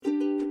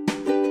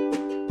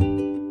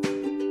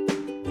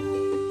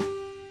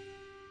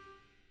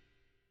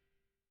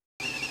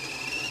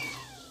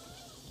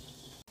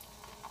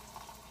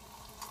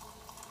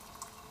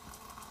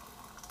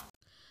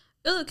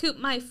Hello, Coop,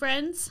 my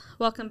friends.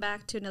 Welcome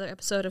back to another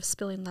episode of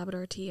Spilling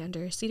Labrador Tea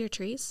Under Cedar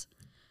Trees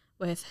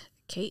with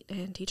Kate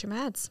and Teacher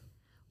Mads.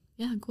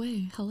 Yeah,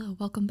 Gui. Hello,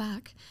 welcome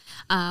back.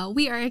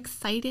 We are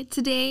excited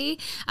today.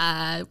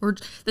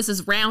 This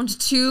is round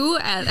 2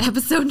 at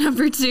episode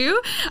number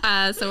 2.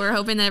 So we're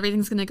hoping that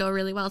everything's going to go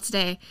really well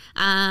today.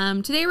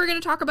 Today we're going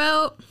to talk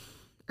about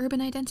urban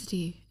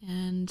identity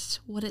and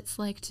what it's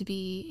like to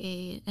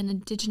be an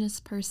Indigenous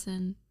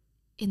person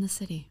in the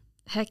city.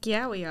 Heck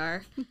yeah, we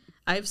are.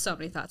 I have so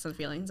many thoughts and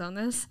feelings on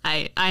this.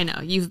 I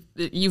know you've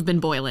been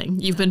boiling.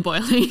 You've been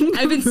boiling.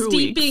 I've been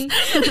steeping.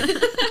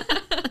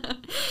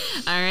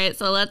 All right,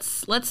 so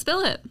let's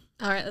spill it.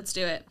 All right, let's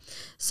do it.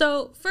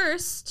 So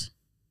first,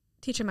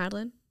 Teacher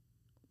Madeline,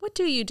 what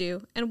do you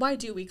do, and why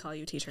do we call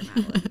you Teacher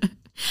Madeline?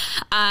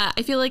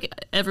 I feel like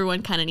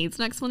everyone kind of needs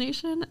an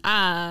explanation.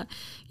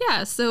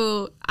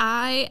 So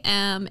I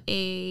am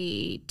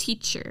a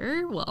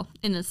teacher, well,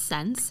 in a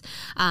sense.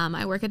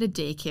 I work at a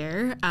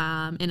daycare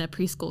in a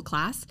preschool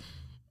class.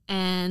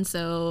 And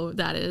so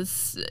that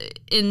is,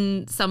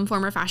 in some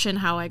form or fashion,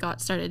 how I got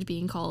started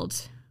being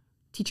called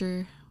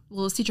teacher.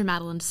 Well, it was Teacher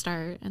Madeline to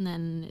start, and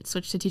then it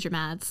switched to Teacher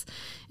Mads.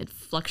 It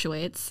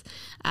fluctuates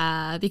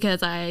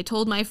because I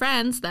told my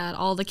friends that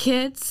all the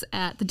kids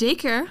at the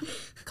daycare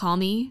call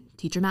me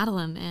Teacher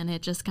Madeline, and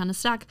it just kind of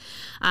stuck.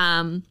 So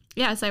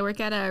I work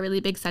at a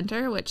really big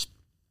center, which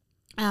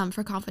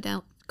for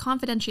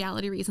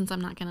confidentiality reasons,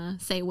 I'm not going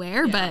to say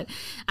where, but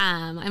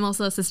I'm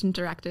also assistant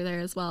director there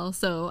as well.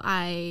 So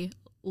I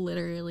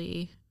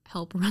literally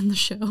help run the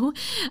show,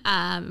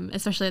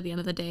 especially at the end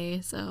of the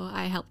day. So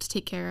I help to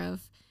take care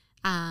of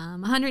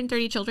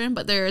 130 children,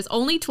 but there's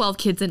only 12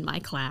 kids in my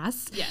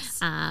class. Yes.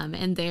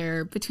 And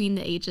they're between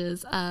the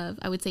ages of,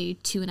 I would say,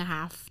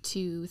 2.5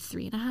 to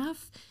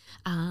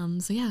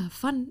 3.5. So yeah,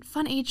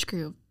 fun age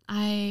group.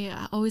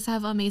 I always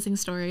have amazing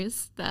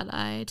stories that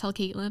I tell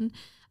Caitlin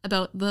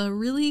about the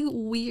really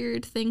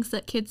weird things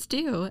that kids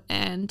do,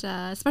 and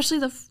especially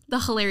the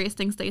hilarious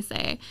things they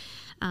say.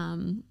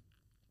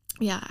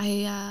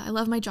 I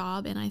love my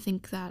job, and I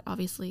think that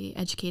obviously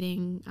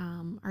educating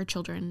our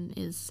children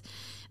is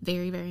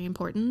very, very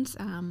important.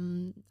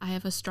 I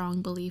have a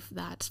strong belief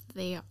that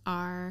they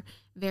are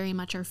very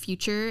much our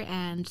future,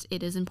 and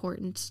it is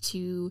important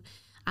to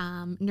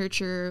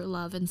nurture,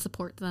 love, and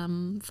support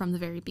them from the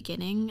very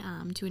beginning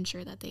to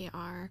ensure that they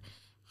are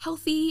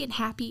healthy and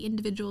happy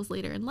individuals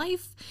later in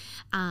life.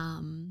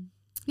 I'm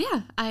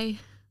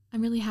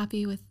really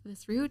happy with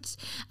this route,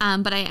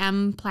 but I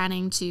am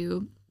planning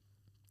to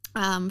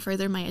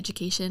further my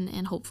education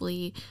and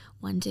hopefully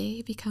one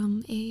day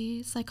become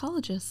a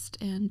psychologist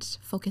and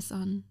focus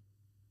on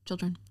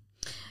children.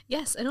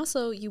 Yes, and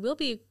also you will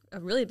be a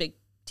really big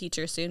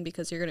teacher soon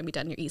because you're going to be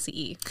done your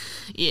ECE.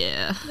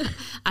 Yeah.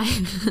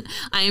 I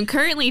am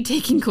currently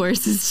taking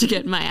courses to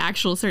get my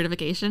actual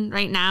certification.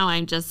 Right now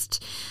I'm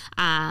just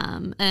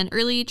an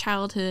early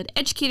childhood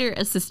educator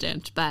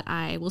assistant, but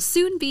I will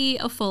soon be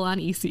a full-on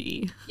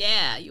ECE.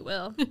 Yeah, you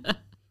will.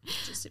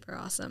 Which is super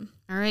awesome.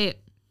 All right,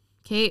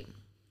 Kate.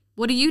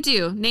 What do you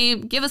do?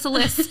 Give us a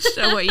list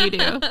of what you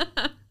do.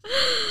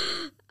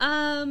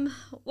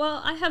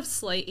 Well, I have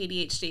slight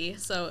ADHD,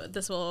 so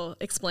this will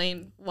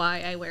explain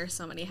why I wear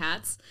so many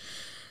hats.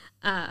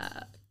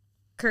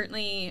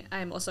 Currently,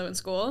 I'm also in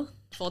school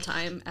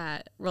full-time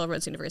at Royal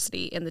Roads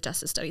University in the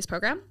Justice Studies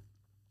program.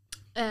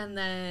 And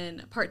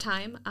then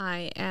part-time,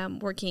 I am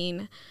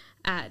working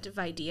at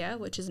Videa,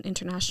 which is an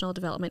international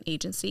development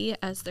agency,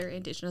 as their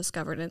Indigenous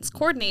governance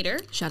coordinator.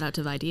 Shout out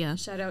to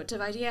Videa. Shout out to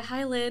Videa.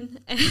 Hi,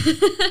 Lynn.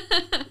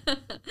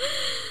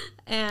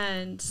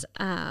 And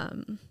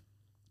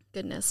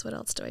goodness, what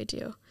else do I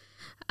do?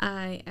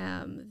 I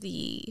am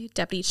the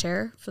deputy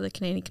chair for the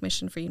Canadian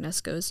Commission for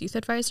UNESCO's Youth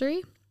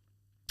Advisory,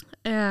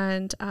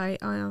 and I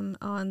am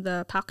on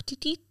the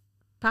Paktitut,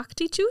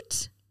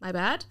 my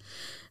bad,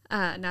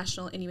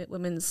 National Inuit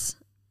Women's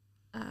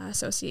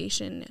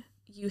Association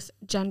Youth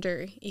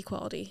Gender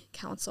Equality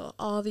Council.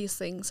 All these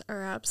things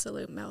are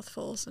absolute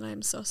mouthfuls, and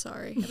I'm so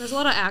sorry. And there's a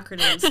lot of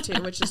acronyms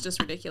too, which is just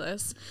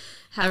ridiculous.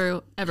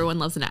 Everyone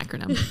loves an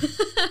acronym.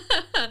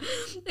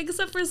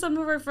 Except for some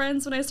of our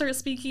friends, when I start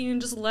speaking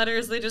in just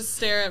letters, they just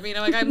stare at me, and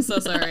I'm like, I'm so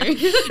sorry.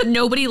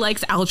 Nobody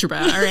likes algebra,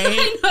 all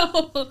right?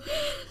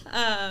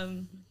 I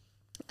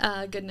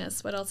know.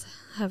 Goodness, what else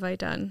have I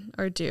done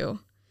or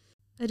do?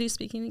 I do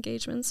speaking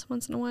engagements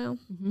once in a while.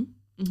 Mm-hmm.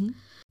 Mm-hmm.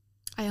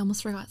 I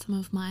almost forgot some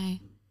of my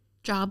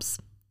jobs.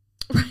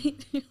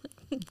 Right? I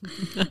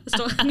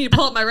need to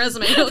pull up my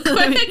resume real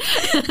quick.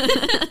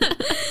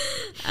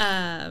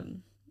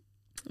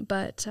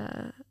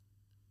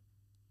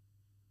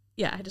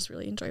 I just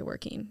really enjoy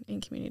working in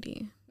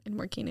community and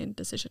working in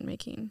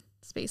decision-making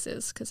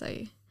spaces because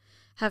I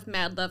have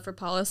mad love for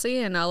policy,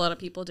 and not a lot of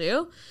people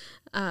do,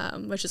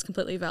 which is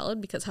completely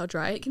valid because how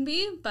dry it can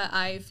be. But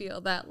I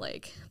feel that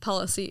like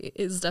policy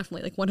is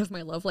definitely like one of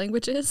my love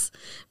languages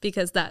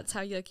because that's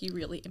how you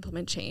really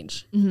implement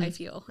change. Mm-hmm. I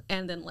feel,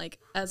 and then like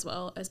as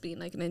well as being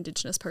like an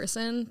Indigenous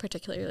person,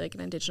 particularly like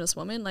an Indigenous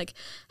woman, like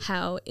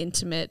how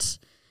intimate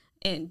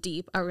and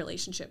deep our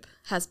relationship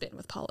has been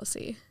with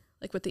policy.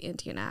 like with the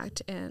Indian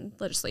Act and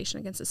legislation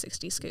against the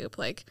 60 scoop.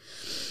 Like,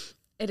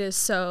 it is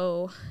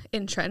so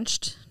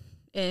entrenched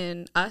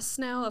in us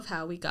now of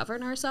how we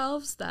govern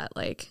ourselves that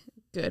like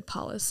good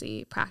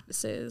policy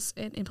practices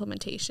and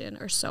implementation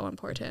are so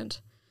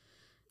important.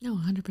 No,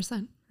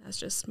 100%. That's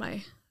just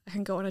I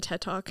can go on a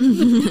TED Talk.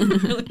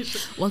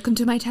 Welcome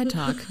to my TED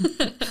Talk.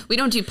 We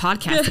don't do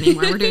podcasts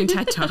anymore. We're doing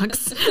TED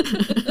Talks.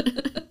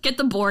 Get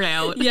the board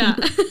out. Yeah.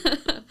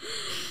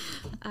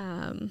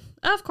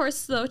 Of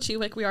course, though, too,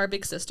 like we are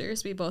big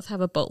sisters. We both have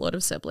a boatload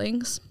of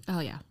siblings. Oh,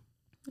 yeah.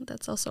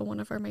 That's also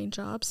one of our main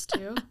jobs,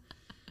 too.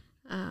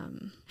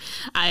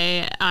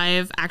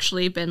 I've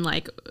actually been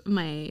like,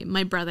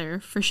 my brother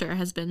for sure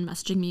has been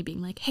messaging me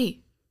being like, hey,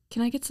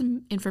 can I get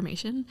some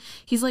information?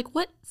 He's like,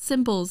 what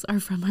symbols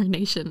are from our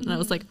nation? And I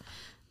was like,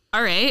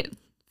 all right,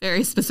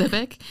 very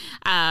specific.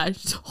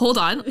 Hold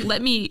on,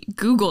 let me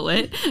Google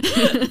it.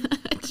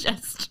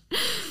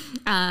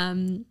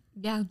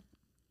 Yeah.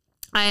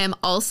 I am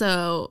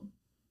also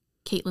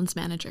Caitlin's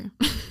manager.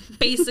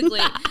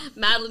 Basically,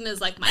 Madeline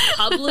is like my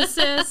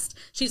publicist.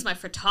 She's my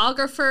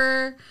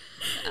photographer.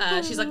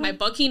 She's like my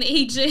booking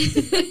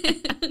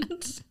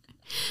agent.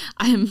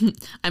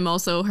 I'm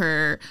also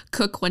her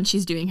cook when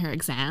she's doing her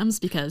exams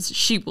because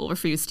she will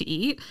refuse to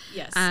eat.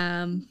 Yes.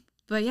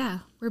 But yeah,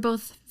 we're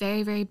both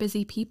very, very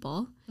busy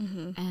people.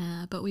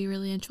 But we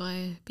really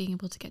enjoy being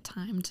able to get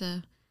time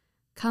to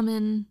come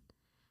and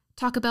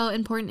talk about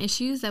important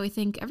issues that we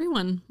think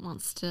everyone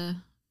wants to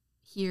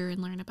hear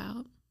and learn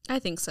about. I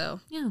think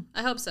so. Yeah.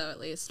 I hope so, at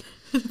least.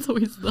 It's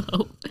always the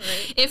hope.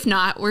 Right? If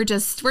not, we're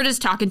just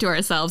talking to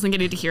ourselves and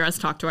getting to hear us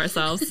talk to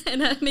ourselves.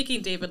 And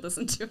making David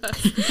listen to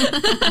us.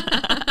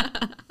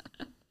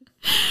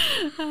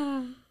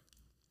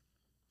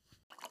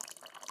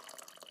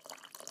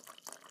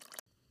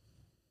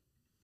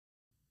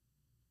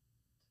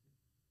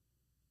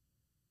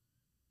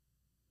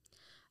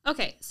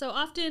 Okay, so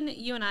often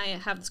you and I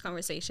have this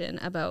conversation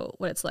about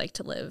what it's like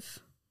to live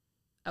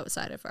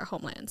outside of our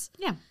homelands.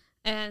 Yeah.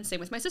 And same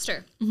with my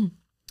sister. Mm-hmm.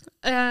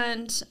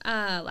 And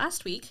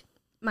last week,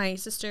 my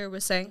sister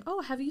was saying,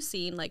 oh, have you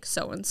seen like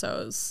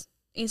so-and-so's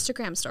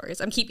Instagram stories?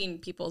 I'm keeping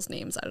people's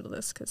names out of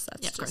this because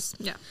that's of course.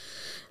 Yeah.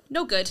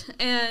 No good.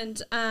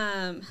 And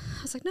I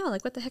was like, no,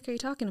 like what the heck are you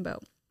talking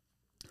about?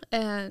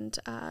 And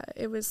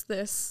it was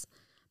this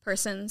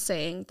person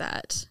saying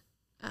that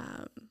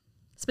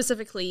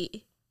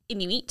specifically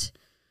Inuit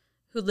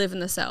who live in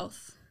the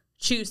South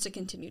choose to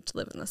continue to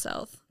live in the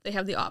South. They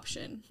have the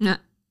option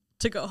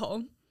to go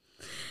home.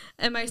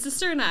 And my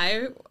sister and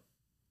I,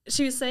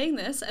 she was saying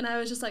this, and I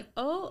was just like,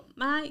 oh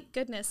my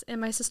goodness.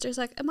 And my sister's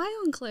like, am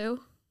I on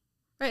Clue?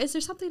 Right? Is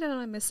there something that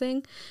I'm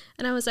missing?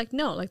 And I was like,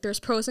 no, like there's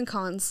pros and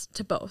cons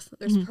to both.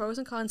 There's pros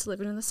and cons to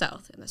living in the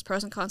South, and there's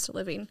pros and cons to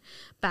living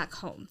back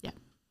home. Yeah.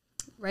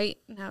 Right?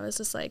 And I was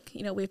just like,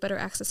 you know, we have better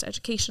access to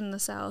education in the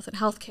South and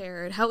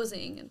healthcare and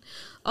housing and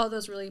all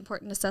those really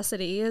important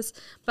necessities.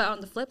 But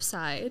on the flip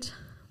side,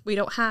 we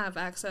don't have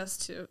access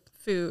to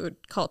food,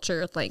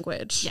 culture,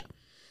 language. Yeah.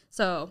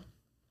 So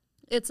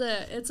it's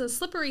a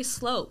slippery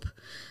slope,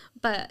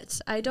 but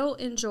I don't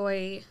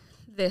enjoy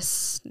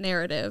this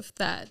narrative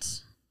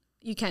that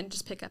you can't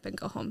just pick up and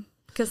go home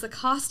because the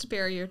cost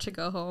barrier to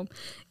go home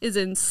is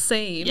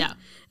insane. Yeah.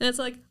 And it's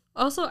like,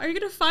 also, are you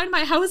going to find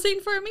my housing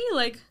for me?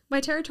 Like, my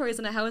territory is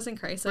in a housing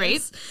crisis.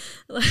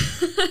 Right.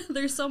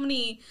 There's so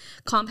many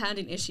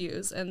compounding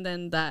issues. And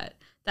then that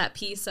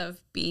piece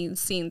of being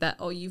seen that,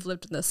 oh, you've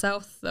lived in the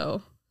South,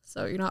 though,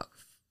 so you're not,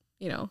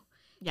 you know.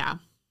 Yeah.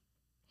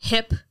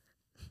 Hip,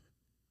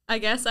 I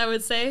guess I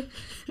would say.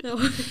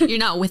 You're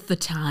not with the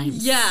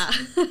times. Yeah.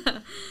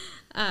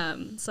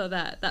 So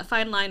that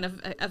fine line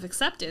of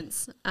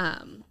acceptance.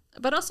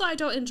 But also I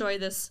don't enjoy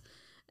this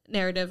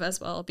narrative as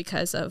well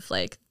because of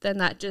like, then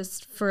that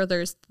just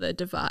furthers the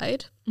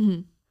divide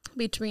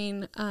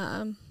between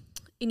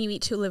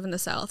Inuit who live in the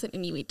South and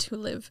Inuit who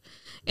live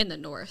in the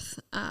North.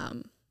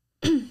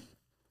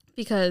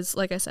 Because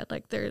like I said,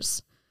 like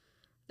there's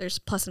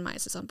plus and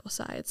minuses on both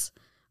sides.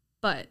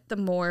 But the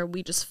more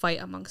we just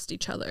fight amongst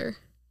each other,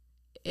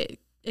 it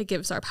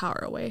gives our power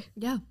away.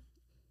 Yeah.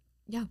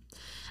 Yeah.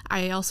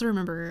 I also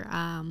remember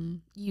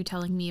you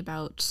telling me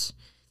about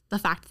the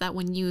fact that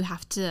when you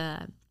have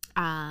to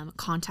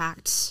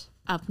contact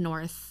up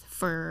north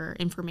for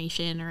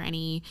information or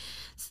any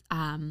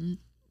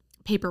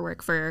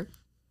paperwork for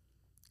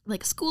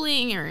like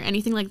schooling or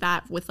anything like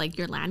that with like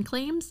your land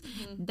claims,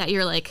 that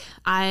you're like,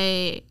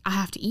 I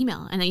have to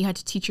email. And then you had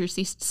to teach your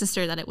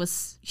sister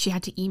that she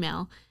had to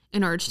email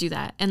in order to do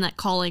that. And that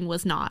calling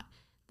was not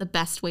the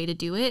best way to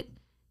do it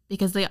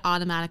because they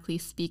automatically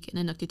speak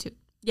in Inuktitut.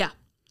 Yeah.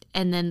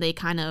 And then they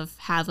kind of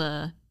have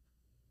a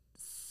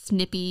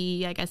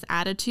snippy, I guess,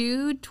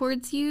 attitude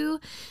towards you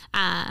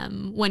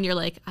when you're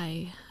like,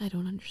 I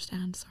don't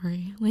understand,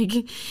 sorry. Like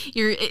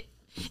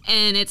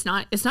and it's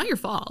not your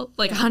fault.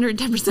 Like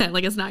 110%,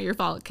 like it's not your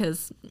fault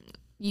because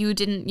you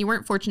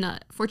weren't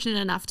fortunate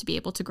enough to be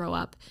able to grow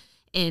up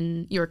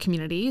in your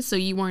community, so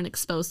you weren't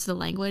exposed to the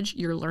language.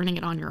 You're learning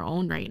it on your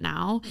own right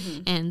now.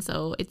 And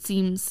so it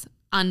seems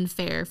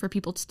unfair for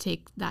people to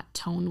take that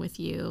tone with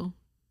you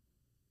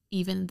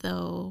even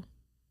though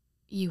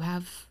you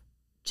have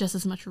just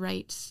as much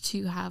right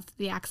to have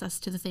the access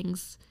to the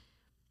things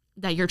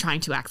that you're trying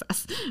to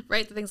access.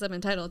 Right, the things I'm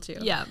entitled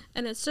to. Yeah.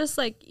 And it's just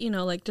like, you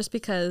know, like just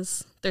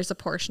because there's a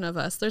portion of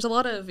us, there's a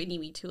lot of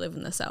Inuit who live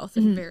in the South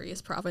in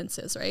various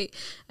provinces, right?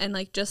 And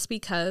like just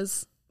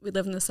because we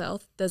live in the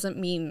South doesn't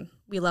mean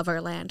we love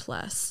our land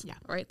less,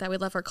 right? That we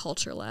love our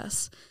culture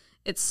less.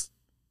 It's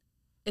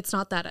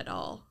not that at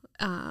all.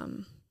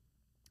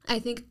 I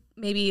think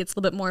maybe it's a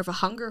little bit more of a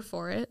hunger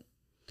for it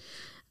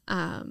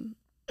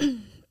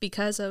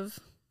because of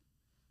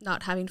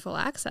not having full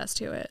access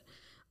to it.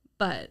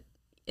 But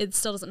it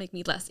still doesn't make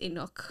me less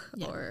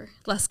Inuk or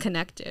less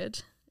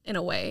connected in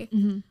a way.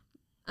 And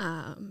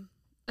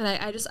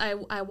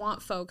I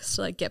want folks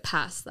to like get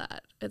past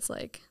that. It's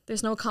like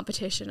there's no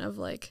competition of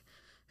like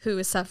who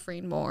is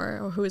suffering more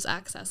or who is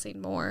accessing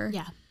more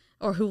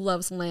or who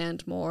loves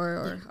land more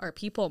or our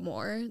people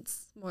more.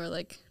 It's more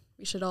like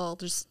we should all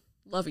just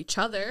love each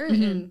other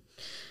and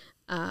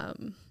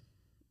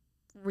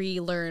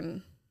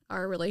relearn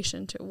our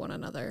relation to one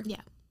another.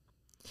 Yeah.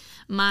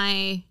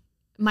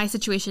 My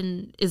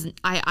situation isn't,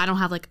 I don't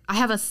have like, I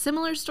have a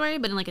similar story,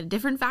 but in like a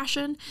different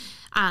fashion.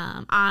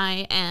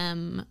 I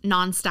am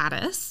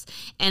non-status,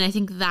 and I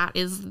think that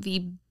is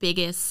the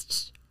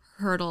biggest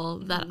hurdle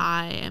that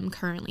I am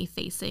currently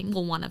facing.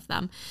 Well, one of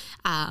them,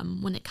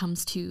 when it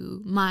comes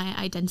to my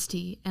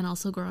identity and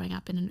also growing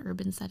up in an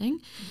urban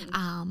setting,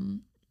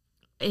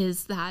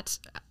 is that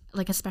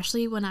like,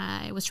 especially when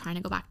I was trying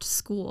to go back to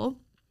school,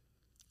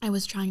 I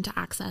was trying to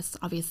access,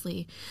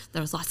 obviously,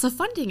 there was lots of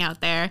funding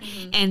out there,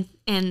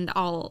 and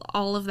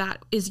all of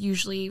that is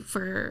usually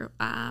for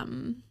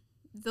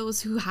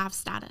those who have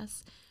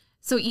status.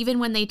 So even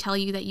when they tell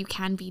you that you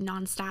can be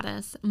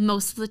non-status,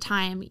 most of the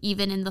time,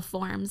 even in the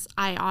forms,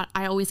 I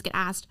always get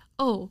asked,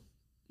 oh,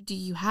 do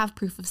you have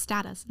proof of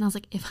status? And I was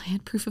like, if I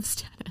had proof of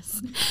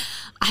status,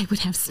 I would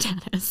have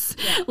status.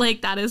 Yeah.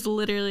 Like, that is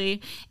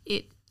literally,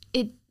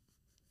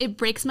 it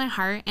breaks my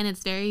heart, and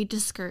it's very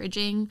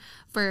discouraging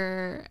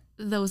for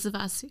those of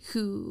us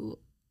who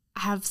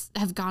have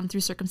gone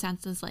through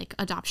circumstances like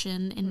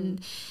adoption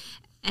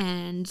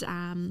and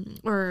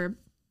or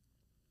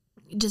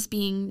just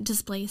being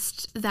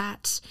displaced,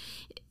 that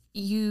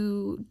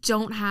you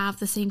don't have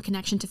the same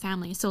connection to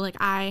family. So like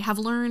I have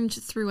learned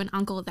through an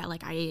uncle that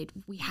like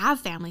we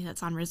have family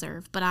that's on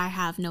reserve, but I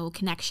have no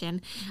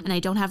connection and I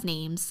don't have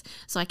names,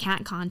 so I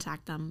can't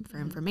contact them for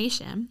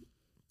information.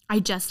 I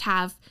just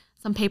have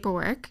some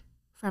paperwork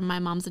from my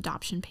mom's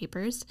adoption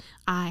papers.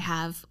 I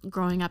have,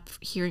 growing up,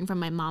 hearing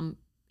from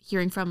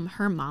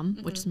her mom,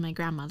 which is my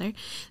grandmother,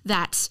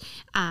 that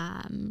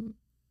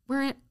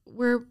we're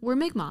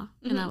Mi'kmaq.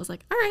 And I was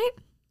like, all right,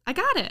 I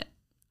got it.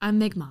 I'm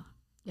Mi'kmaq.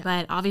 Yeah.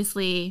 But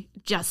obviously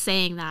just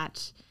saying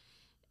that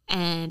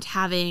and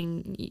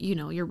having, you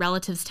know, your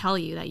relatives tell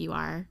you that you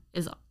are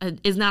is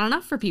not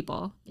enough for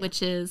people,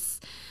 which is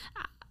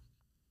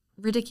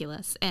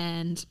ridiculous.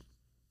 And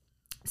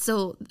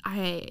so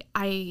I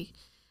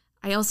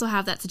also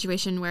have that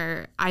situation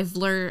where I've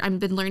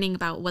been learning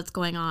about what's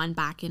going on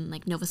back in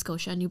like Nova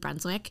Scotia, New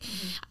Brunswick,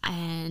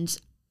 and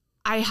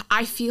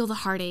I feel the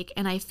heartache,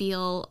 and I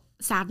feel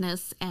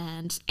sadness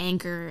and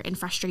anger and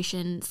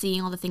frustration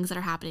seeing all the things that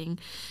are happening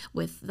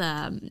with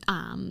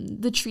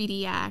the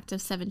Treaty Act of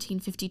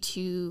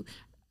 1752.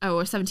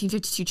 Or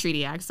 1752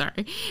 Treaty Act,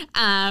 sorry.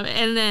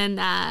 And then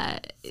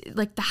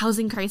like the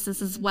housing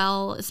crisis as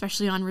well,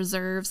 especially on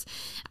reserves,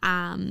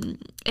 and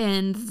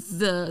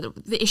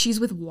the issues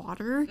with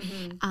water.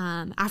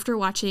 After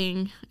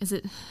watching, is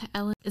it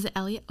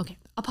Elliot? Okay,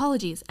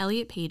 apologies,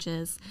 Elliot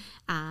Page's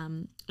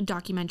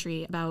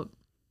documentary about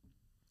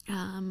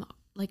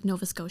like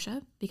Nova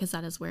Scotia, because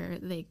that is where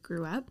they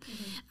grew up,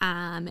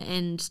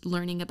 and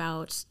learning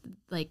about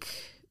like,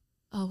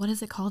 oh, what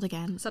is it called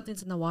again?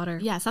 Something's in the water.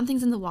 Yeah,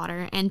 something's in the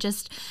water, and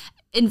just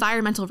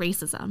environmental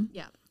racism.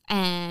 Yeah.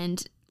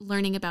 And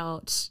learning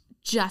about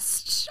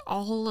just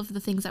all of the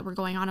things that were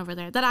going on over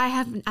there that I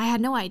had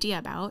no idea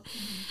about,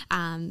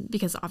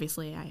 because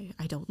obviously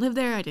I don't live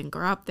there, I didn't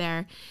grow up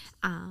there,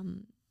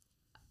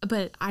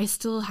 but I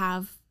still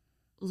have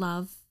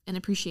love and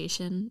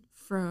appreciation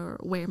for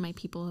where my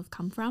people have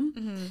come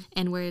from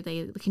and where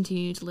they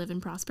continue to live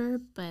and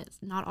prosper. But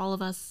not all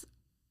of us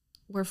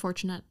were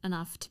fortunate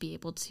enough to be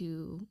able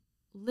to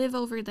live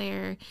over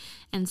there,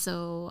 and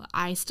so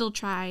I still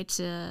try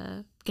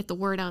to get the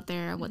word out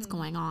there of what's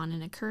going on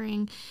and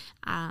occurring,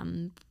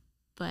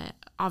 but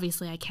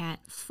obviously I can't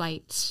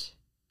fight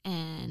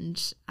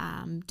and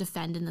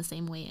defend in the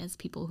same way as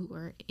people who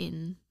are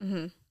in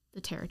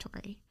the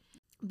territory.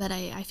 But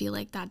I feel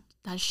like that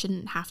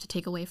shouldn't have to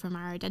take away from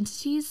our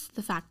identities,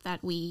 the fact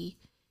that we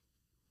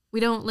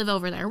don't live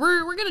over there.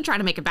 We're going to try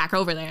to make it back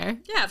over there.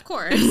 Yeah, of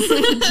course.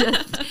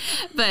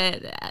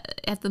 But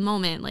at the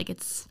moment, like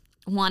it's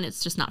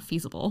just not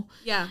feasible.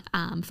 Yeah.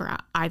 For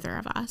either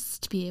of us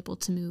to be able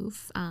to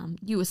move.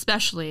 You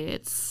especially,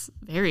 it's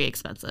very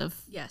expensive.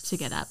 Yes. To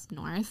get up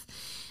north.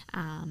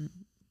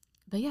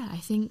 But yeah, I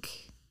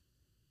think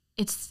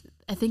it's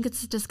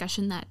a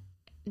discussion that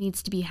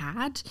needs to be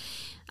had.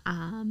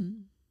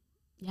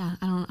 yeah,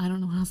 I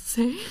don't know what else to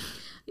say.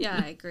 Yeah,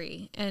 I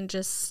agree. And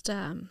just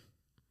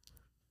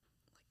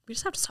we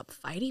just have to stop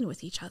fighting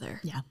with each other.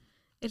 Yeah.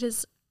 It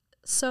is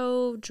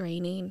so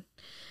draining,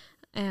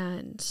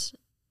 and it's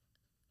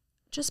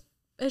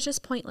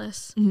just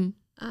pointless.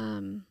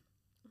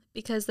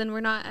 Because then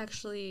we're not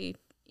actually,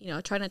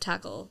 trying to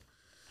tackle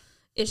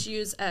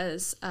issues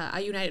as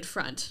a united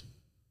front,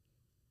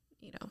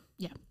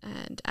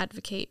 and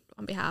advocate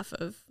on behalf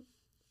of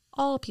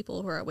all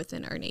people who are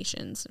within our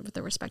nations with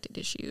their respected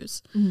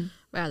issues,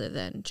 rather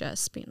than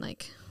just being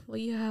like, well,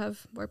 you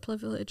have more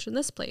privilege in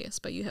this place,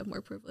 but you have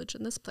more privilege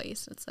in this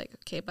place. It's like,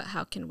 okay, but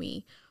how can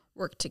we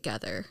work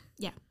together?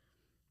 Yeah.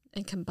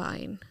 And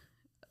combine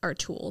our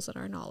tools and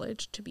our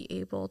knowledge to be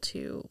able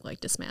to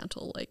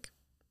dismantle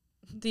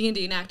the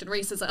Indian Act and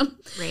racism.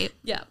 Right.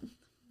 Yeah.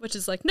 Which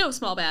is no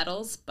small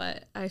battles,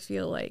 but I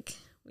feel like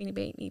we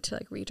may need to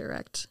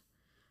redirect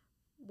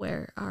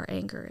where our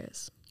anger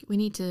is. We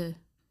need to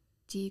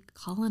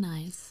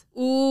decolonize.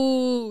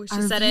 Ooh,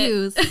 she said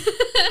views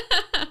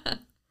it.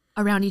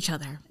 Around each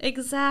other.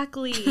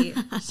 Exactly.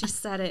 She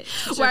said it.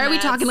 Why are we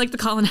talking like the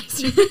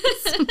colonizers?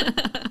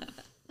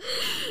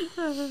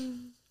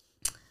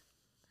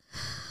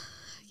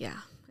 Yeah,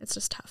 it's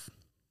just tough.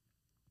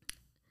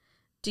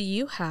 Do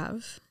you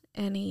have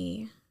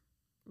any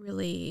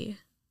really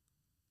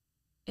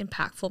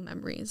impactful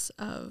memories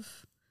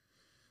of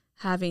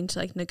having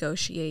to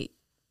negotiate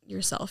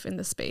yourself in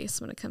the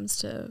space when it comes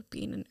to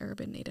being in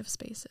urban Native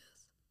spaces?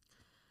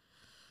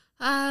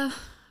 I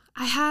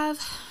have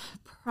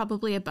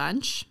probably a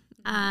bunch.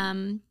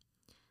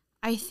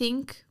 I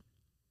think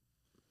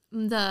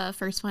the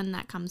first one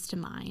that comes to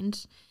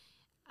mind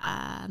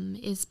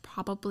is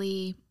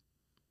probably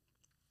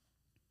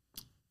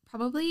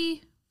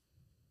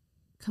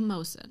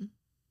Camosun,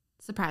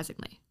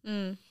 surprisingly.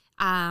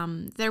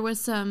 There was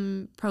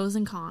some pros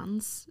and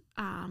cons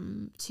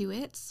to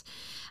it.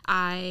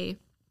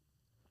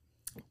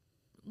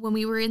 When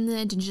we were in the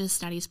Indigenous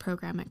Studies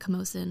program at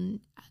Camosun,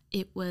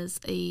 it was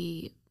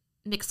a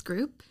mixed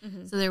group.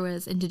 So there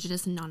was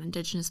Indigenous and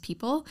non-Indigenous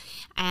people,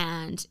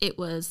 and it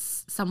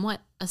was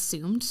somewhat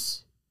assumed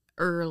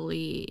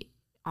early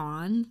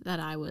on that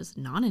I was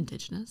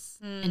non-Indigenous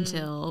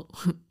until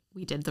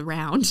we did the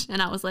round, and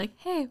I was like,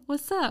 hey,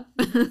 what's up?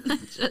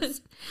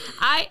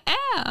 I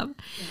am.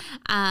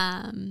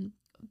 Yeah.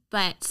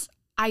 But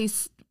I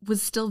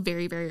was still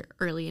very, very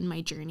early in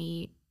my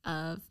journey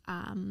of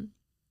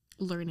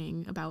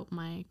learning about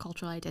my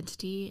cultural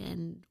identity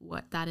and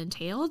what that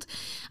entailed.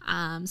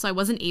 So I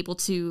wasn't able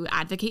to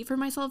advocate for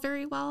myself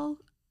very well.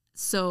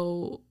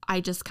 So I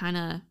just kind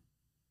of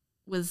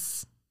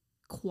was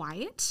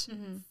quiet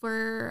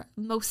for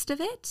most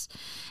of it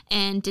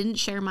and didn't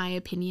share my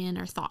opinion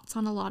or thoughts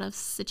on a lot of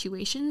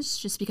situations,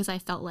 just because I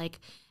felt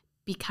like,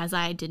 because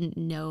I didn't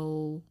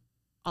know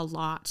a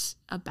lot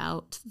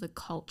about the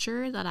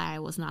culture, that I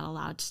was not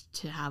allowed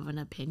to have an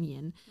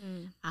opinion.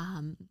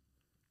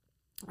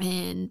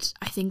 And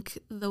I think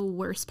the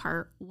worst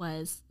part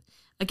was,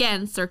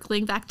 again,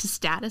 circling back to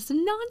status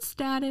and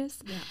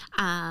non-status,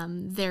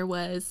 there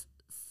was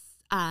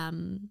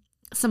some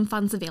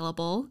funds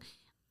available,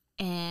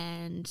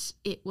 and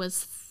it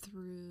was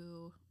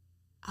through,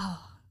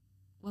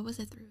 what was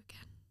it through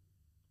again?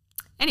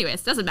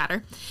 Anyways, doesn't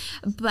matter.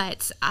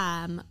 But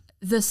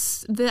the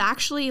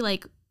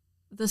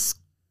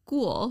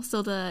school,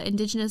 so the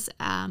Indigenous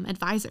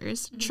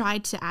advisors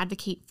tried to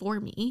advocate for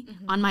me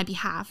on my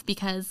behalf,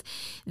 because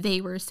they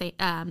were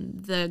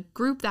the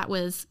group that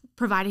was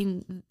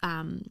providing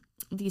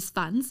these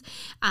funds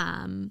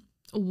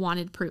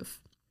wanted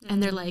proof.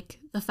 And they're like,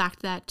 the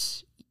fact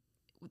that,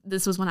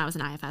 this was when I was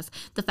in IFS,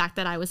 the fact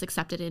that I was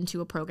accepted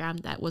into a program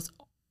that was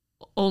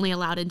only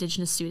allowed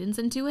Indigenous students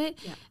into it,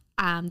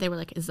 they were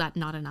like, is that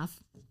not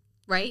enough?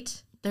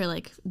 Right? They're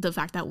like, the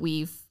fact that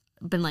we've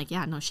been like,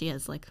 yeah, no, she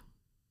is, like,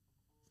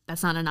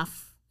 that's not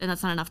enough, and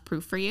that's not enough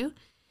proof for you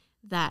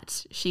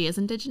that she is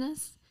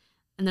Indigenous.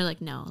 And they're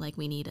like, no, like,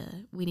 we need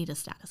a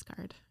status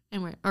card,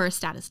 and or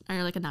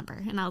like a number.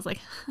 And I was like,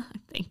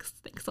 thanks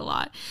a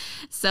lot.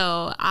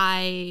 So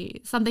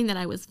something that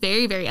I was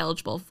very, very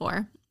eligible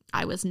for,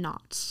 I was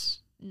not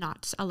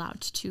allowed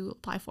to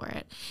apply for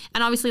it.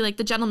 And obviously, like,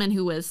 the gentleman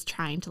who was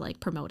trying to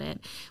promote it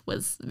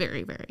was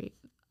very, very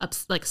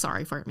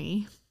sorry for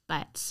me.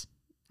 But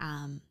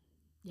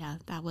yeah,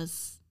 that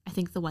was, I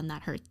think, the one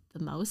that hurt the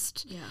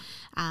most. Yeah.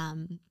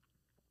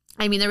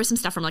 I mean, there was some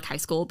stuff from high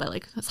school,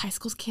 but it's high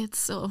school's kids,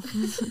 so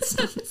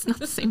it's not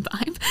the same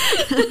vibe.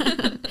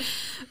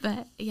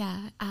 But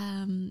yeah,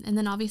 and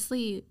then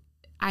obviously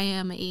I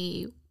am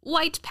a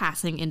white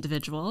passing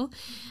individual,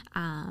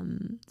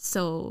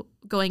 so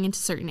going into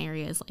certain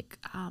areas like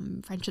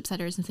friendship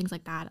centers and things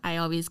like that, I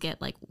always get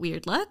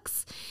weird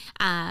looks.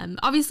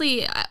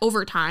 Obviously,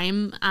 over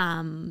time,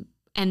 and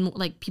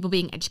people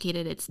being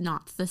educated, it's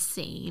not the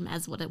same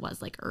as what it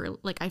was early,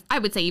 I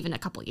would say even a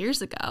couple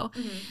years ago.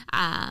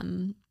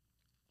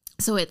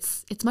 So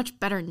it's much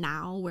better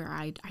now, where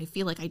I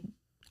feel I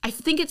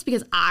think it's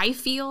because I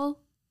feel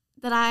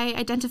that I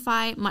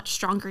identify much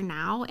stronger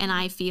now, and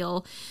I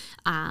feel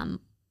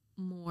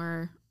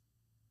more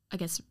I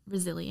guess,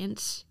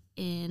 resilient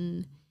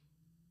in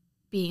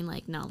being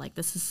like, no, like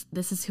this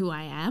is who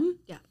I am.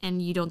 Yeah.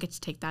 And you don't get to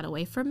take that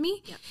away from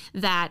me. Yeah.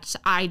 That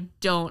I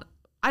don't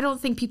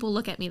think people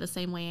look at me the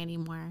same way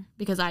anymore,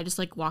 because I just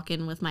like walk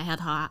in with my head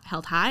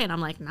held high and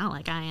I'm like, no,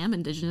 like I am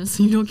Indigenous.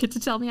 You don't get to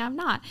tell me I'm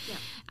not.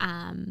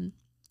 Yeah.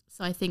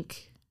 So I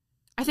think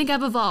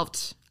I've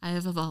evolved. I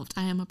have evolved.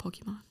 I am a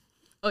Pokemon.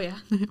 Oh yeah.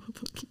 I am a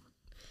Pokemon.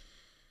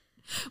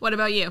 What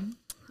about you?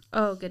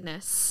 Oh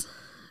goodness.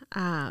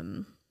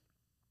 In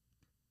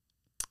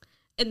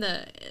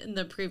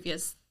the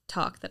previous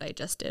talk that I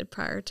just did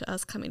prior to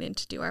us coming in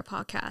to do our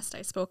podcast,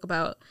 I spoke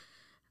about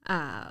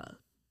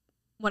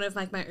one of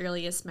like my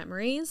earliest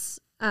memories.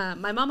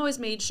 My mom always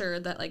made sure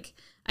that like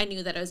I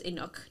knew that I was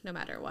Inuk no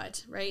matter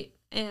what, right?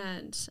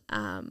 And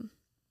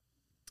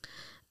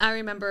I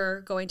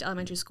remember going to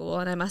elementary school,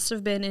 and I must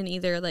have been in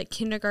either like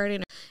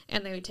kindergarten,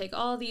 and they would take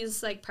all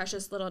these like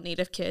precious little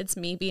Native kids,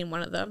 me being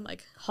one of them,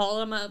 like haul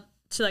them up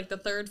to like the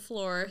third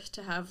floor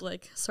to have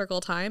like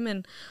circle time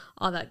and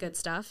all that good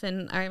stuff.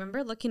 And I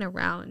remember looking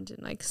around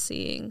and like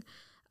seeing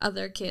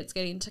other kids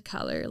getting to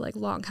color like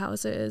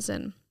longhouses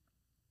and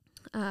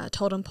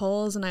totem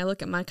poles, and I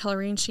look at my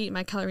coloring sheet.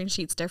 My coloring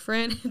sheet's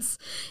different. It's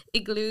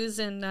igloos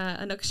and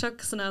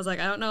Inukshuks, and I was like,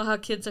 I don't know how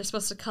kids are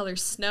supposed to color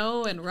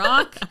snow and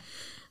rock.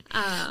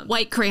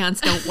 White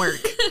crayons don't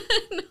work.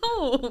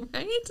 No,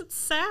 right? It's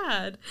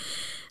sad.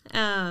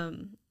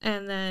 And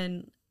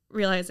then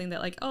realizing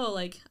that like, oh,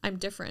 like I'm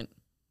different.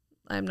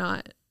 I'm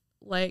not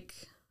like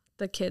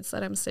the kids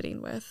that I'm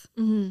sitting with.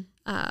 Mm-hmm.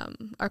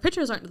 Our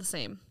pictures aren't the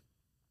same.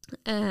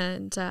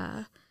 And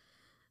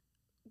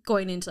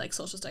going into like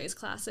social studies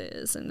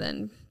classes, and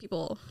then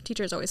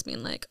teachers always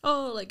being like,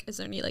 oh, like, is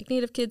there any like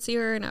Native kids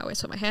here? And I always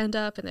put my hand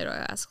up, and they'd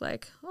ask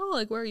like, oh,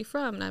 like, where are you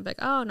from? And I'm like,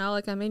 oh, no,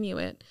 like I'm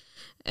Inuit.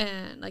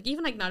 And like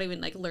even like not even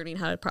like learning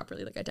how to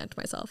properly like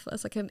identify myself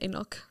as like an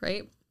Inuk,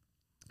 right?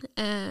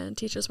 And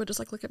teachers would just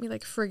like look at me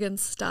like friggin'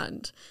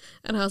 stunned,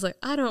 and I was like,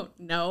 I don't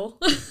know.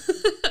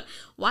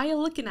 Why are you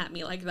looking at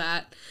me like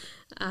that?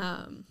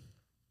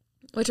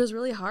 Which was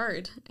really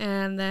hard.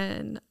 And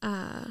then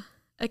I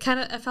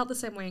felt the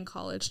same way in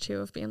college too,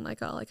 of being like,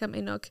 oh, like I'm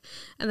Inuk,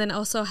 and then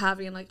also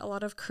having like a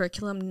lot of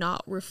curriculum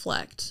not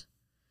reflect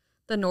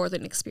the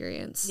northern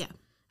experience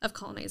of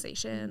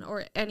colonization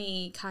or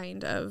any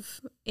kind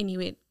of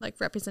Inuit like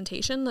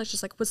representation. That's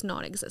just like was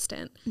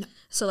non-existent. No.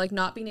 So like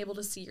not being able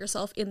to see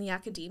yourself in the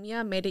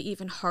academia made it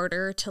even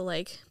harder to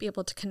like be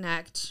able to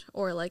connect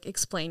or like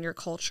explain your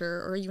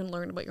culture or even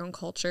learn about your own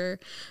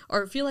culture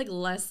or feel like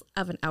less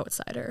of an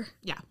outsider.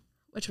 Yeah.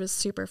 Which was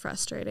super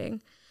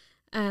frustrating.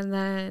 And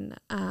then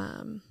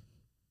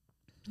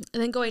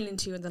going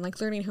into and then like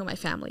learning who my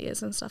family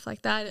is and stuff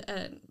like that,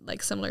 and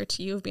like similar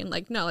to you of being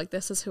like, no, like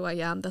this is who I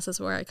am, this is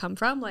where I come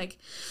from, like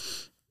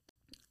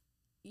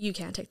you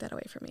can't take that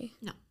away from me.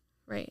 No.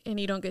 Right. And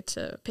you don't get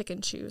to pick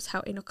and choose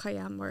how Inuk I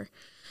am or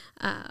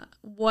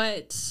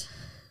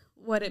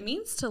what it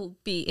means to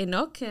be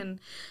Inuk. And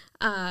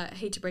I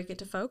hate to break it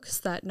to folks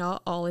that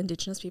not all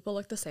Indigenous people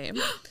look the same.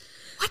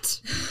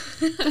 What?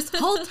 This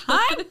whole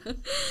time?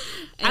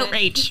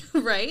 Outrage.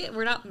 Right?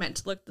 We're not meant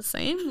to look the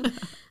same.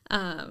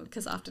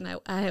 Because often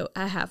I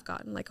have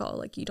gotten like, oh,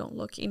 like you don't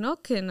look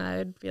Inuk. And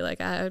I'd be like,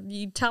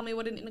 you tell me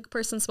what an Inuk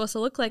person's supposed to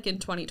look like in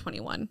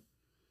 2021.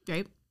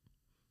 Right?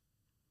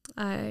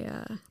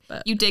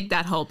 But you dig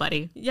that hole,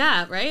 buddy.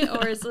 Yeah, right?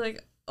 Or it's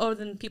like, oh,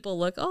 then people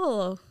look,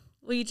 oh,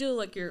 well, you do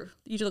look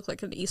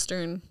like an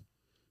Eastern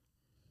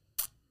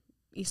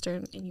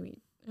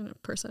Inuit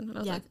person. And I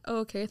was like, oh,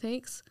 okay,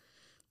 thanks.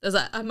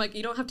 I'm like,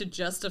 you don't have to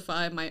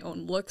justify my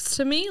own looks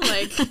to me.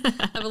 Like,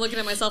 I've been looking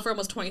at myself for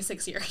almost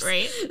 26 years.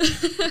 Right?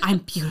 I'm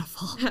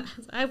beautiful.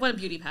 I won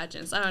beauty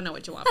pageants. I don't know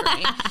what you want from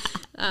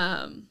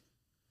me.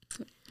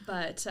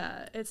 But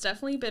it's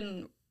definitely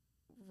been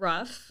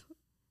rough.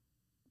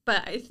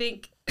 But I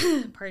think,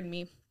 pardon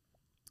me,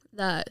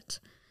 that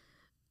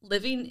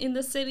living in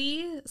the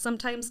city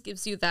sometimes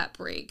gives you that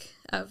break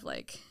of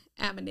like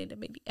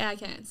anonymity. I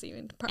can't see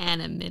even.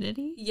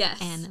 Anonymity?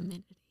 Yes.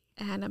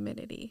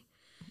 Anonymity.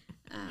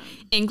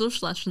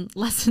 English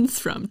lessons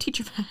from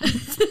Teacher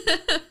Pants.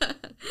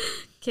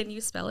 Can you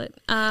spell it?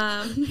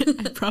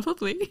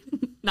 Probably.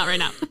 Not right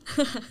now.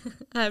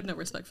 I have no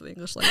respect for the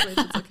English language.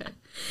 It's okay.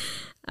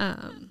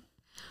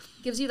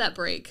 Gives you that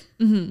break,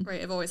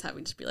 right? Of always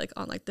having to be like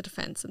on like the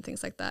defense and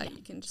things like that. Yeah.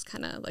 You can just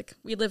kind of like,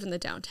 we live in the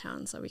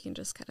downtown, so we can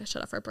just kind of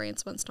shut off our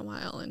brains once in a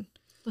while and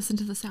listen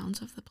to the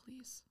sounds of the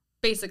police.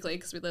 Basically,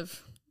 because we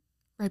live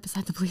right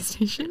beside the police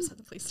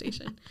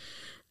station.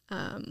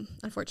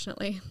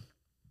 Unfortunately.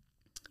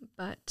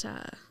 But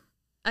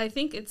I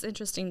think it's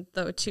interesting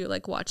though too,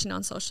 like watching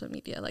on social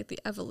media, like the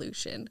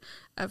evolution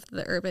of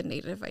the urban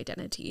Native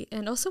identity,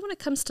 and also when it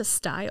comes to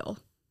style.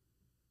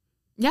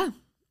 Yeah.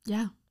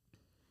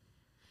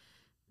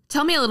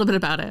 Tell me a little bit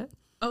about it.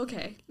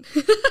 Okay.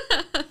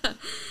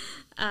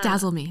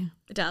 Dazzle me.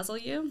 Dazzle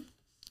you?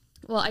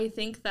 Well, I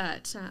think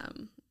that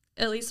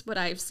at least what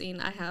I've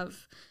seen, I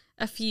have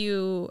a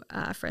few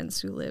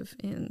friends who live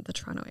in the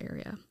Toronto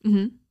area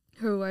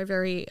who are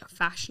very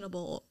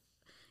fashionable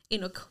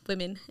Inuk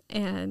women,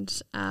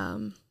 and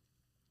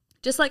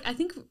just like I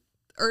think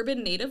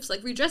urban natives,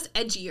 like we dress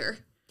edgier.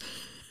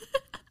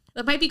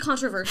 That might be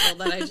controversial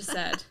that I just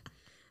said,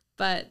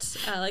 but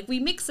like we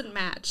mix and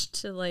match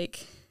to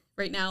like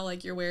right now,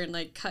 like you're wearing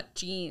like cut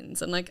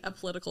jeans and like a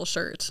political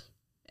shirt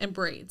and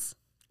braids.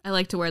 I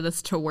like to wear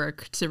this to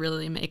work to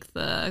really make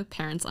the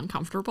parents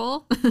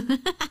uncomfortable.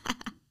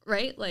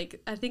 Right?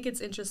 Like, I think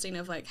it's interesting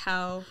of like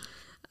how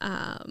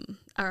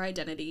our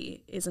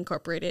identity is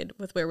incorporated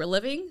with where we're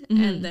living,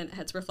 and then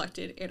it's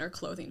reflected in our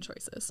clothing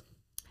choices.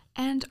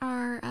 And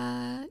our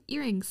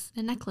earrings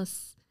and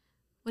necklace.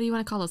 What do you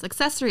want to call those?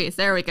 Accessories.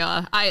 There we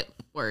go.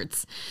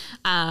 Words.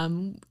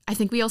 I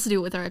think we also do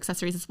it with our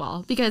accessories as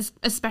well, because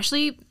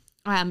especially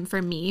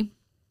for me,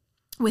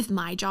 with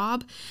my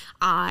job,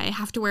 I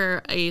have to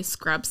wear a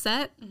scrub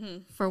set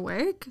for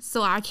work.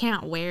 So I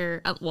can't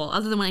wear,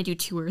 other than when I do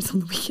tours on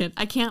the weekend,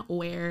 I can't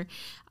wear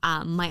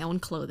my own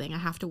clothing. I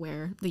have to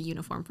wear the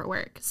uniform for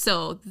work.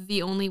 So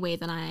the only way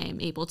that I'm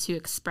able to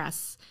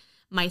express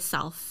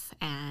myself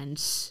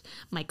and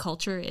my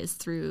culture is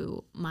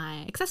through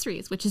my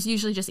accessories, which is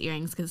usually just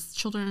earrings, because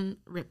children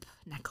rip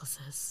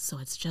necklaces. So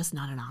it's just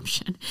not an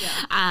option.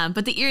 Yeah.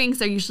 But the earrings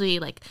are usually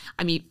like,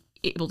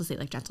 able to say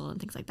like gentle and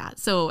things like that.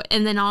 So,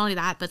 and then not only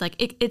that, but like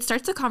it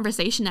starts a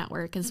conversation at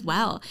work as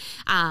well.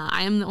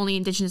 I am the only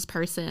Indigenous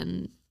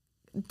person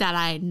that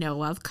I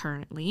know of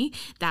currently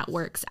that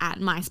works at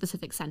my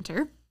specific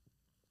center.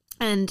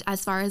 And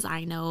as far as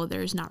I know,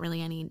 there's not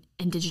really any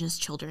Indigenous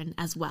children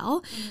as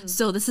well.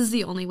 So this is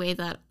the only way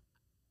that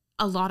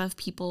a lot of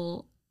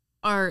people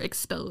are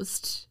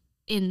exposed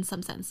in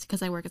some sense,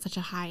 because I work at such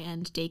a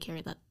high-end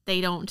daycare that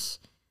they don't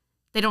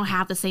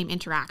have the same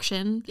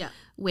interaction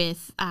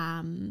with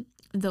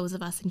those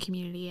of us in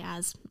community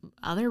as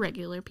other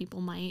regular people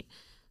might.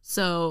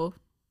 So,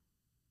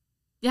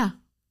 yeah,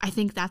 I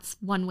think that's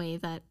one way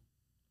that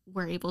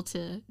we're able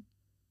to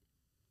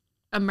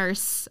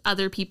immerse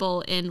other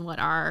people in what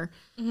our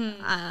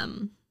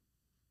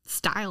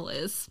style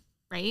is,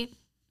 right?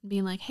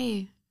 Being like,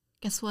 hey,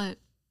 guess what?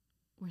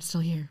 We're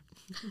still here.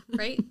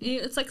 Right?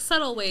 It's like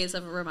subtle ways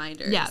of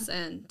reminders. Yeah.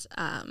 And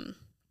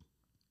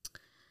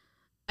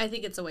I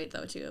think it's a way,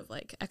 though, too, of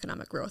like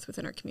economic growth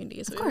within our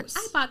communities. Of course.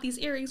 I bought these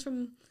earrings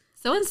from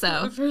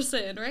so-and-so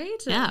person, right?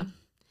 Yeah.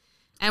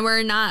 And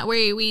we're not,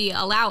 we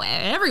allow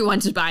everyone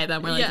to buy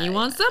them. We're like, you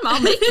want some?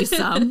 I'll make you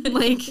some.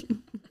 Like,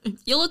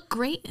 you look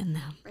great in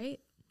them.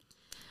 Right?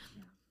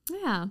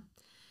 Yeah.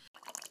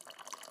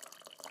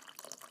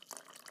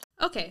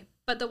 Okay.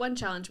 But the one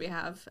challenge we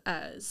have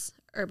as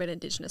urban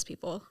Indigenous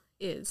people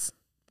is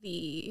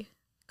the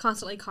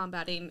constantly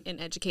combating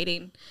and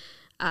educating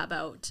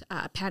about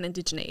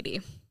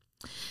pan-indigeneity.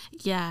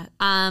 Yeah.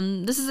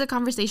 This is a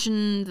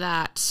conversation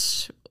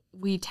that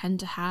we tend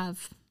to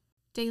have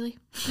daily.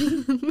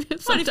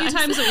 Quite a few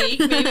times a week,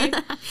 maybe.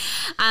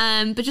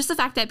 But just the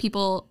fact that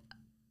people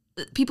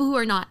who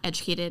are not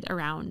educated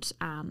around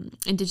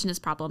Indigenous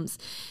problems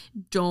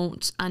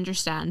don't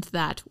understand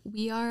that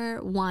we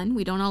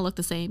don't all look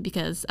the same,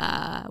 because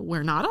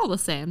we're not all the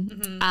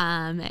same.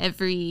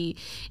 Every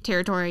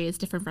territory is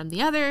different from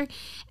the other.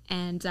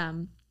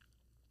 And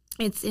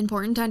it's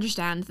important to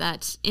understand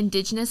that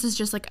Indigenous is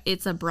just like,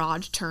 it's a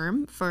broad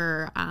term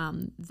for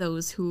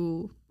those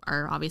who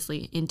are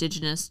obviously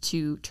Indigenous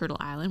to Turtle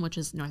Island, which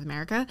is North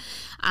America.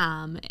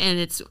 And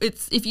it's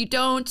if you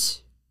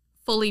don't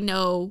fully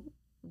know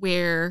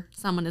where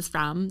someone is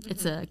from,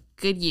 it's a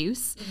good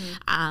use.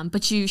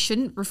 But you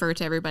shouldn't refer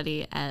to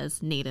everybody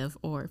as Native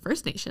or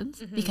First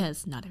Nations,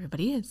 because not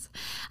everybody is.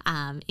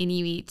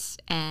 Inuit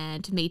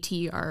and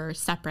Métis are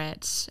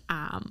separate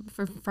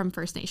from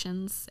First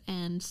Nations.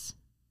 And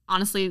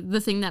honestly, the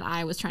thing that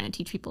I was trying to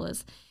teach people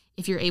is,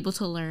 if you're able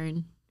to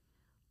learn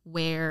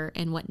where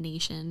and what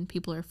nation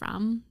people are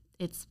from,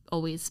 it's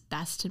always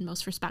best and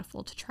most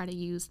respectful to try to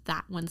use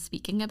that when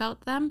speaking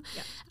about them.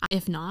 Yeah.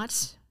 If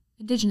not,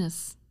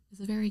 Indigenous is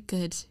a very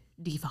good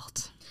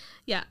default.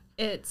 Yeah,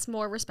 it's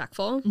more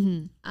respectful.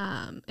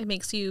 It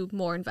makes you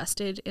more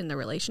invested in the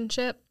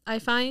relationship, I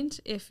find,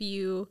 if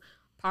you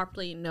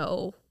properly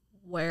know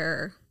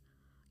where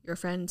your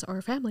friends or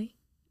family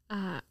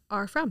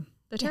are from,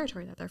 the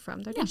territory that they're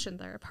from, their nation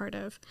they're a part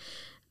of.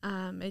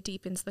 It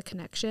deepens the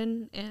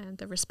connection and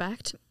the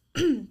respect.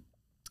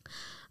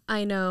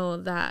 I know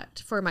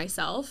that for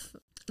myself,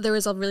 there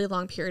was a really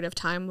long period of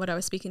time, what I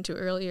was speaking to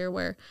earlier,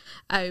 where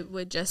I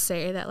would just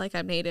say that like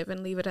I'm Native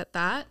and leave it at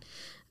that.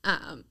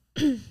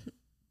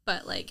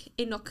 But like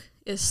Inuk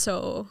is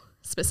so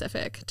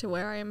specific to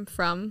where I am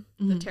from,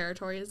 the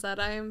territories that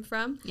I am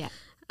from. Yeah.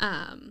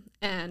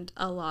 And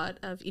a lot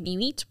of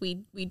Inuit,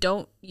 we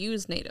don't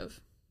use Native.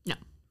 No.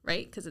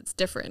 Right? Because it's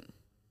different.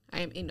 I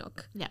am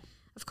Inuk. Yeah.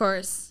 Of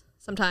course,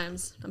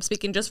 sometimes, I'm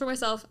speaking just for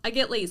myself, I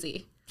get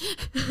lazy.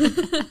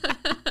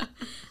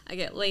 I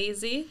get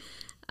lazy.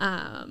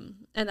 And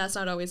that's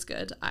not always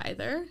good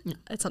either. No.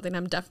 It's something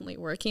I'm definitely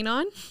working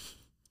on.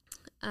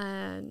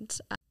 And,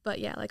 but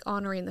yeah, like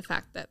honoring the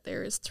fact that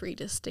there's 3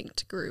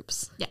 distinct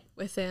groups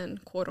within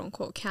quote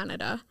unquote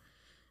Canada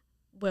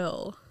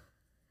will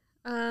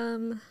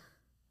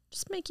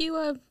just make you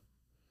a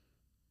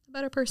a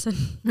better person.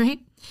 Right.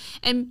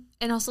 And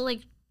also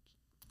like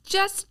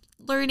just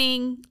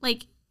learning,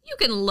 like you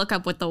can look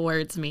up what the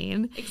words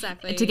mean.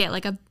 Exactly. To get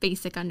like a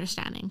basic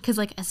understanding. Because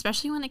like,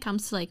 especially when it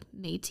comes to like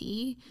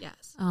Métis.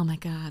 Yes. Oh my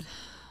God.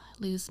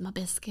 Lose my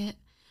biscuit.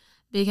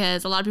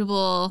 Because a lot of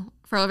people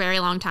for a very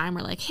long time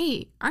were like,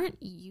 hey, aren't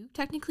you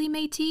technically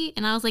Métis?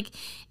 And I was like,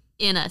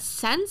 in the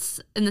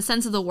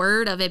sense of the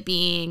word of it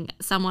being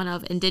someone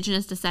of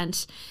Indigenous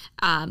descent,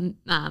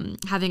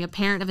 having a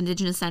parent of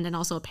Indigenous descent and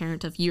also a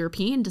parent of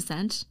European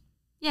descent.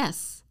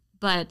 Yes.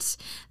 But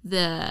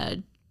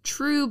the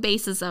true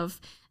basis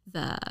of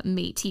the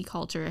Métis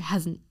culture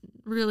has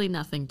really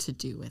nothing to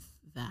do with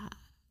that.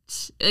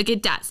 Like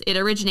it does. It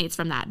originates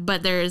from that.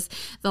 But there's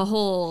the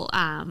whole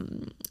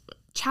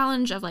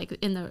challenge of like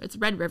it's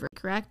Red River,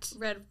 correct?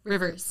 Red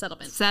River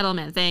Settlement.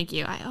 Settlement. Thank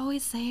you. I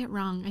always say it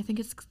wrong. I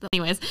think it's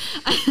anyways.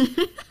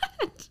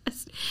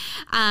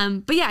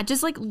 But yeah,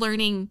 just like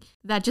learning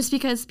that just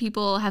because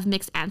people have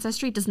mixed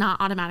ancestry does not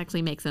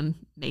automatically make them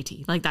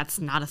Métis. Like that's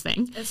not a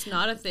thing. It's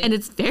not a thing. And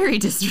it's very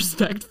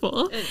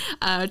disrespectful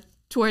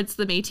towards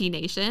the Métis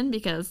Nation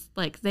because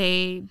like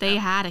they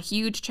had a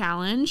huge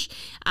challenge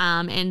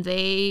and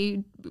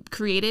they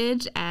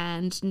created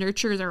and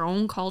nurture their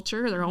own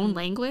culture, their own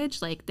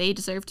language. Like they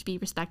deserve to be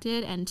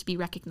respected and to be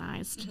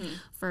recognized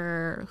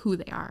for who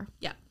they are.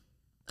 Yeah.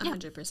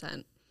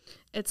 100%.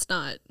 It's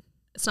not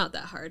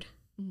that hard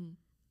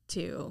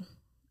to,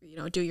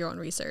 do your own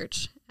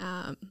research.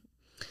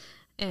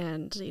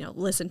 And,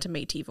 listen to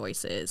Métis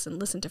voices and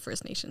listen to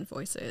First Nation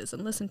voices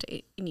and listen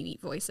to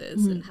Inuit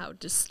voices and how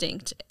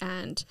distinct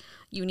and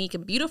unique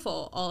and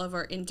beautiful all of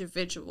our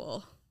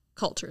individual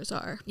cultures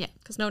are. Yeah.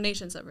 Because no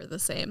nation's ever the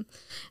same.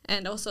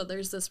 And also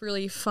there's this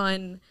really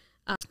fun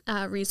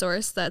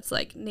resource that's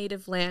like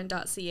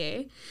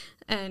nativeland.ca.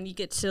 And you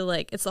get to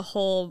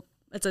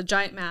it's a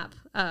giant map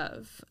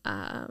of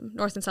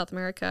North and South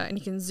America. And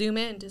you can zoom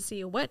in to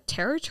see what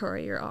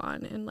territory you're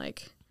on and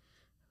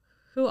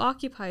who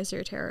occupies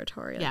your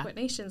territory, what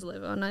nations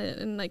live on it,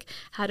 and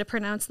how to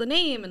pronounce the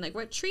name, and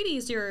what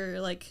treaties you're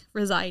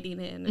residing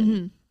in.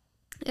 And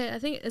I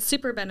think it's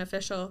super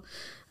beneficial,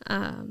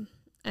 and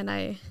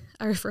I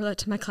refer that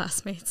to my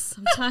classmates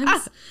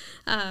sometimes,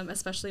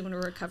 especially when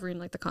we're covering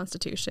the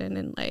Constitution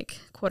and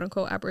quote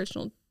unquote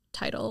Aboriginal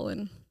title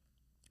and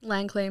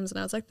land claims. And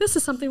I was like, this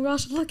is something we all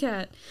should look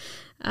at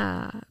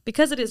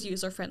because it is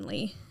user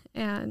friendly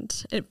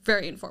and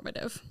very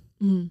informative.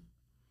 Mm-hmm.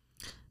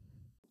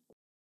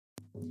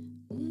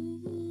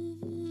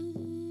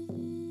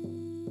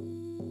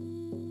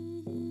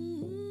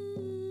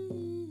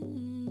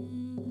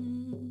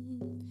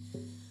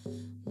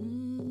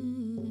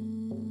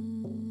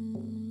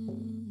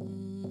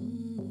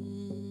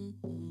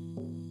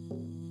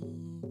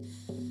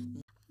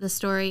 The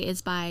story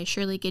is by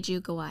Shirley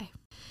Gidju Gawai.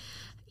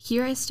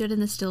 Here I stood in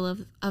the still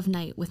of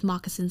night with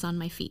moccasins on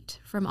my feet.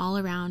 From all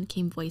around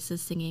came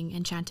voices singing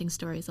and chanting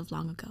stories of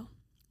long ago.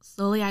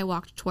 Slowly I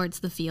walked towards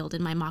the field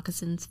in my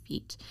moccasins'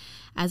 feet.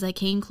 As I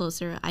came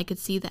closer, I could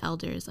see the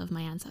elders of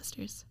my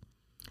ancestors.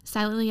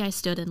 Silently I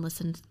stood and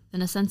listened,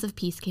 then a sense of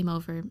peace came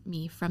over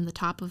me from the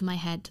top of my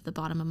head to the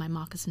bottom of my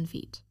moccasin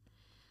feet.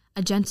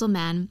 A gentle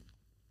man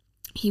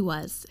he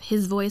was.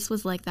 His voice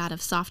was like that of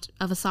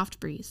a soft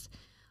breeze.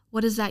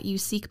 What is that you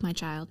seek, my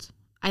child?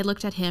 I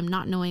looked at him,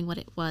 not knowing what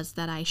it was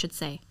that I should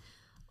say.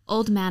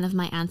 Old man of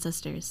my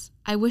ancestors,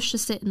 I wish to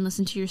sit and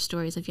listen to your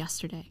stories of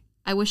yesterday.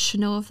 I wish to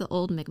know of the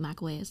old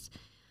Mi'kmaq ways.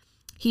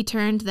 He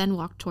turned, then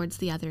walked towards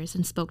the others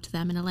and spoke to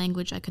them in a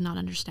language I could not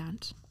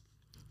understand.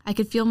 I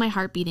could feel my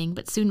heart beating,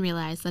 but soon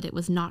realized that it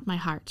was not my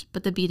heart,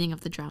 but the beating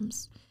of the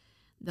drums.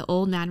 The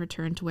old man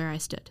returned to where I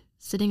stood.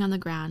 Sitting on the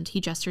ground, he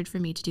gestured for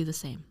me to do the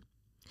same.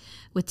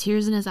 With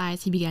tears in his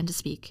eyes, he began to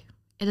speak.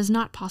 It is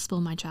not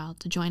possible, my child,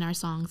 to join our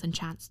songs and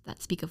chants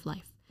that speak of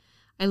life.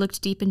 I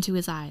looked deep into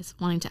his eyes,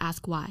 wanting to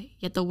ask why,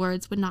 yet the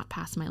words would not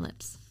pass my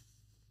lips.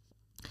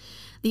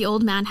 The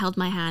old man held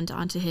my hand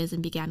onto his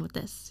and began with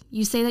this.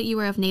 You say that you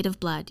are of native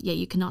blood, yet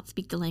you cannot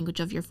speak the language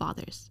of your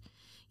fathers.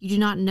 You do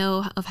not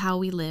know of how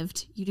we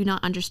lived. You do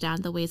not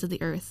understand the ways of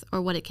the earth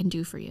or what it can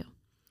do for you.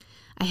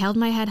 I held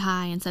my head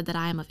high and said that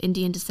I am of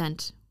Indian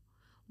descent.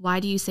 Why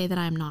do you say that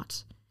I am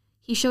not?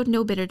 He showed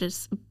no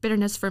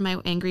bitterness for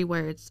my angry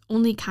words,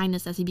 only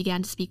kindness as he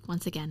began to speak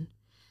once again.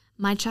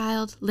 My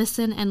child,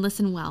 listen and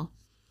listen well.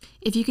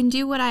 If you can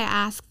do what I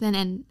ask, then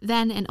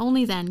and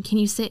only then can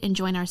you sit and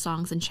join our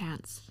songs and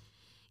chants.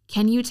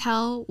 Can you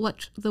tell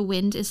what the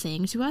wind is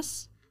saying to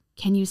us?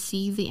 Can you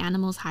see the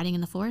animals hiding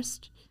in the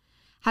forest?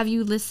 Have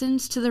you listened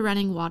to the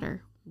running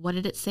water? What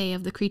did it say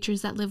of the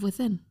creatures that live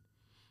within?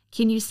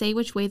 Can you say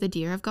which way the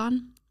deer have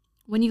gone?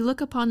 When you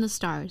look upon the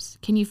stars,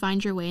 can you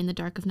find your way in the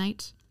dark of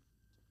night?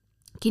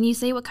 Can you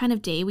say what kind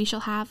of day we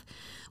shall have?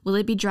 Will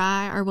it be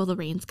dry or will the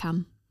rains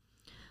come?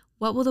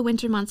 What will the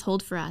winter months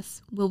hold for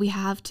us? Will we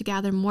have to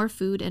gather more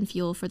food and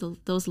fuel for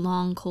those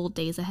long, cold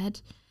days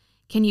ahead?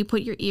 Can you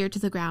put your ear to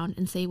the ground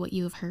and say what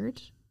you have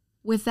heard?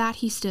 With that,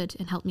 he stood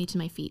and helped me to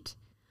my feet.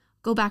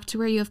 Go back to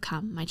where you have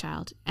come, my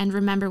child, and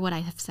remember what I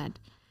have said.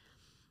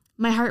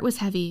 My heart was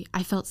heavy.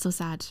 I felt so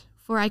sad.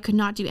 for I could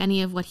not do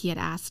any of what he had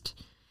asked.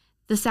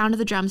 The sound of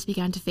the drums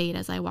began to fade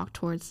as I walked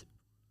towards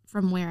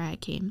from where I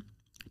came.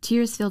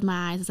 Tears filled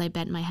my eyes as I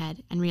bent my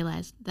head and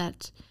realized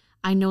that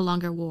I no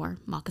longer wore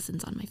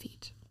moccasins on my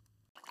feet.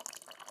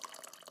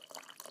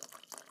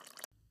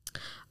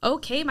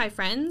 Okay, my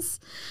friends,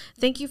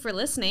 thank you for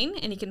listening,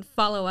 and you can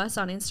follow us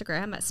on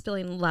Instagram at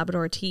Spilling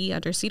Labrador Tea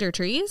Under Cedar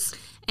Trees.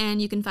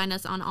 And you can find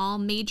us on all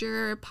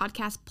major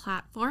podcast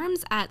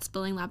platforms at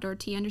Spilling Labrador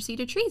Tea Under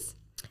Cedar Trees.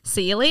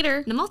 See you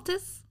later.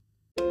 Namultus.